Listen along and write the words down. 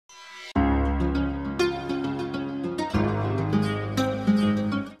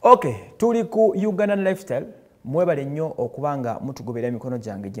Okay, tuli ku Ugandan lifestyle. Mwebale nnyo okubanga mutugobera emikono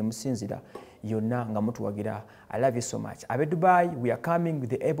gyange gye musinzira yonna nga mutuwagira. I love you so much. Abe Dubai, we are coming with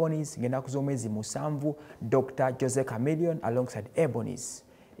the Ebonies. Ngenda kuzomwezi musanvu Dr. Jose Chameleon alongside Ebonies.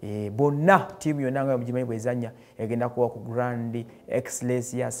 Bonna team yonna nga mujimanyi bwezanya egenda kuwa ku Grand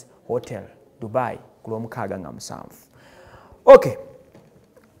Excelsius Hotel Dubai kulomukaaga nga musanvu. Okay.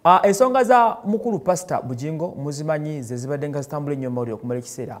 Ensonga za mukulu Pastor Bujingo muzimanyi ze zibadde nga zitambula nnyo mawulire okumala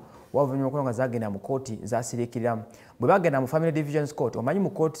ekiseera wavunyuma okuba nga zagenda mu kooti zasiriikiriramu. Bwe bagenda mu Family Divisions Court, omanyi mu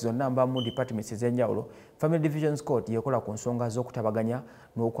kooti zonna mbamu departments ez'enjawulo, Family Divisions Court yekola ku nsonga z'okutabaganya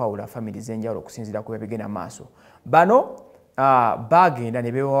n'okwawula family z'enjawulo okusinziira ku bigenda maaso. Bano bagenda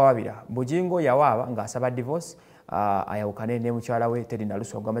ne beewawabira. Bujingo yawaaba ng'asaba divorce, ayawukane ne mukyala we Teddy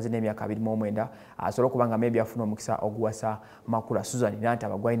Naluso ogwamaze n'emyaka 29 asobola okuba nga maybe afuna omukisa oguwasa Makula Susan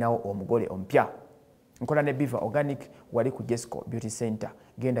Nantaba gwalinawo omugole omupya. Nkola ne Biva Organic wali ku Jesco Beauty Center.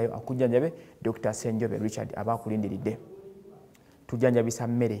 Gendayo akujjanjabe Dr. Senjobe Richard abakulindiridde. Tujjanjabisa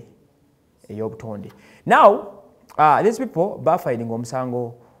mmere ey'obutonde. Now, these people bafiling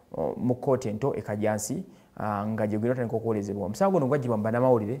omusango mu kooti ento ekajansi nga jegwino taniko kuolezebwa. Omusango no gwajibwa mu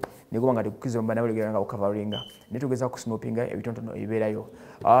bannamawulire ne guba nga tekukizibwa mu bannamawulire nga okavalinga. Ne tugeza ku snoopinga ebitontono ebibeerayo.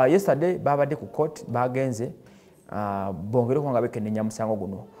 Yesterday babadde ku court bagenze bongere kwanga bekenenya musango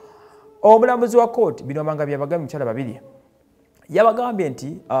guno. Omulamuzi wa court bino manga byabagambye mukyala babiri. Yabagambye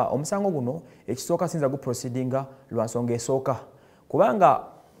nti omusango guno ekisooka sinza gu proceedinga lwa nsonga esooka. Kubanga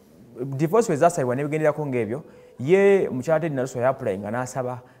divorce wezasayibwa n'ebigenderako ng'ebyo ye mukyala Teddy Naluso yapulayinga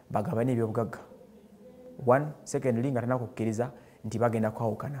n'asaba bagabane ebyobugagga. One, secondly nga tanakukkiriza nti bagenda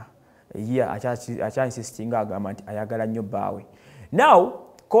kwawukana. Ye acha insistinga agamba nti ayagala nnyo bbaawe. Now,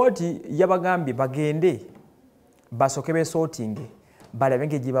 kooti yabagambye bagende basoke beesootinge balabe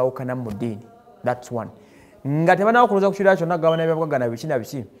engeri baawukana mu ddiini. That's one. Nga tebanaakuloza ku kiraa kyonna gabana ebyabugagga na biki na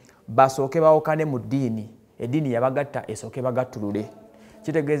biki basooke baawukane mu ddiini. Eddiini yabagatta esooke bagattulule.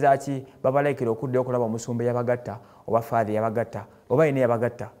 Kitegeeza ki babalayikira okuddayo okulaba omusumba yabagatta oba faadhi yabagatta oba yine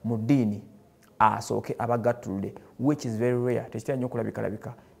yabagatta mu ddiini asooke abagattulule, which is very rare. Tekitera nnyo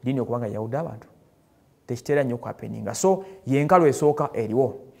okulabika ddiini okubanga yawudde abantu. Tekitera nnyo okwapeninga. So yenkalo esooka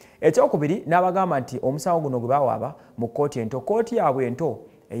eriwo. Ekyokubiri n'abagamba nti omusango guno gwe bawaaba mu kooti ento. Kooti yaabwe ento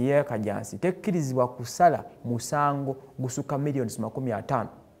ey'ekajansi tekkirizibwa kusala musango gusukka millions 50.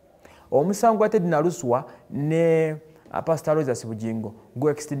 Omusango gwa Teddy Naluso ne Pastor Rogers Bujingo go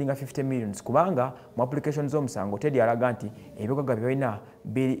extending 50 millions kubanga mu applications z'omusango Teddy alaga nti ebigagga byalina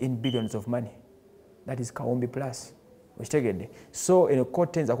in billions of money. That is Kawombi plus. Okitegedde. So eno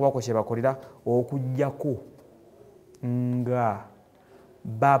court tenza kuba ko kyebakolera okujjako nga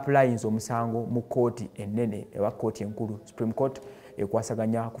baplayinza omusango mu kooti ennene ewa kooti enkulu Supreme Court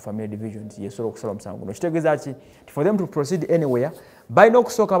ekwasaganya ku Family Divisions yesobola okusala omusango guno. Kitegeeza ki for them to proceed anywhere balina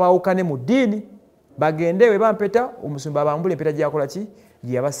okusooka baawukane mu ddiini bagende we bampeta omusumba bambule empeta gyakola ki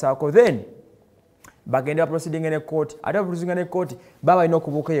gyeyabasaako then bagende proceeding in a court ate proceeding in a court baba ino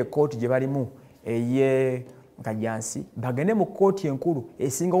okubuuka ye court gye balimu eye kajansi bagende mu kooti enkulu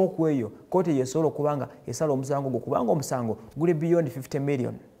esingawo ku eyo kooti yesobola okubanga esala omusango gwo kubanga omusango guli beyond 50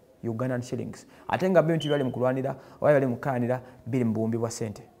 million Ugandan shillings ate nga bintu bali mu kulwanira oba bali mu kaanira biri mu buwumbi bwa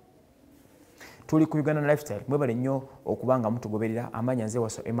ssente. Tuli ku Ugandan lifestyle mwebale nnyo okubanga mutugoberera. Amanya nze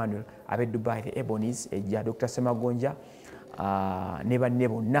Waso Emmanuel abe Dubai the Ebonies ejja Dr. Semagonja ne banne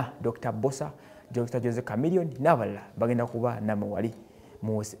bonna Dr. Bosa Dr. Jose Chameleon n'abalala bagenda kuba namwe wali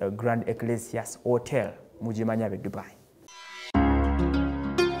mu Grand Excelsius Hotel mujimanya abe Dubai.